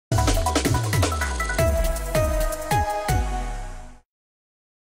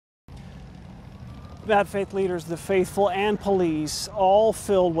Matt, faith leaders, the faithful, and police all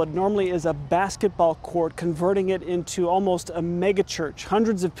filled what normally is a basketball court, converting it into almost a mega church.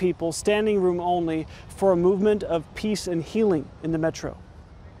 Hundreds of people, standing room only, for a movement of peace and healing in the metro.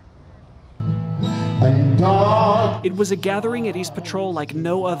 It was a gathering at East Patrol like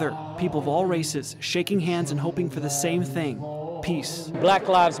no other. People of all races shaking hands and hoping for the same thing: peace. Black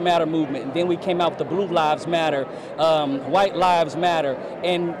Lives Matter movement, and then we came out with the Blue Lives Matter, White Lives Matter,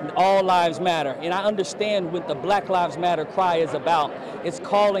 and All Lives Matter. And I understand what the Black Lives Matter cry is about. It's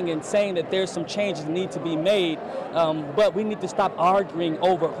calling and saying that there's some changes that need to be made, but we need to stop arguing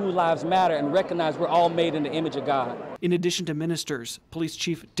over who lives matter and recognize we're all made in the image of God. In addition to ministers, Police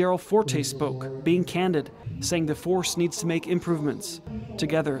Chief Daryl Forte spoke, being candid, saying the force needs to make improvements.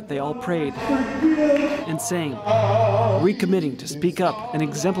 Together, they all prayed and sang, recommitting to speak up and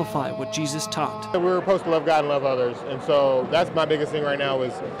exemplify what Jesus taught. We're supposed to love God and love others, and so that's my biggest thing right now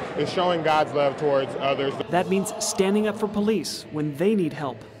is showing God's love towards others. That means standing up for police when they need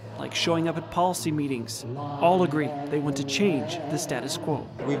help, like showing up at policy meetings. All agree they want to change the status quo.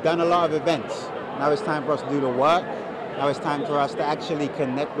 We've done a lot of events. Now it's time for us to do the work. Now it's time for us to actually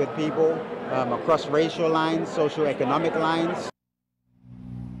connect with people across racial lines, socioeconomic lines.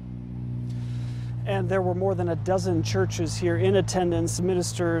 And there were more than a dozen churches here in attendance,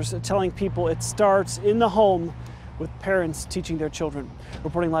 ministers telling people it starts in the home with parents teaching their children.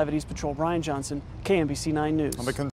 Reporting live at East Patrol, Ryan Johnson, KMBC 9 News.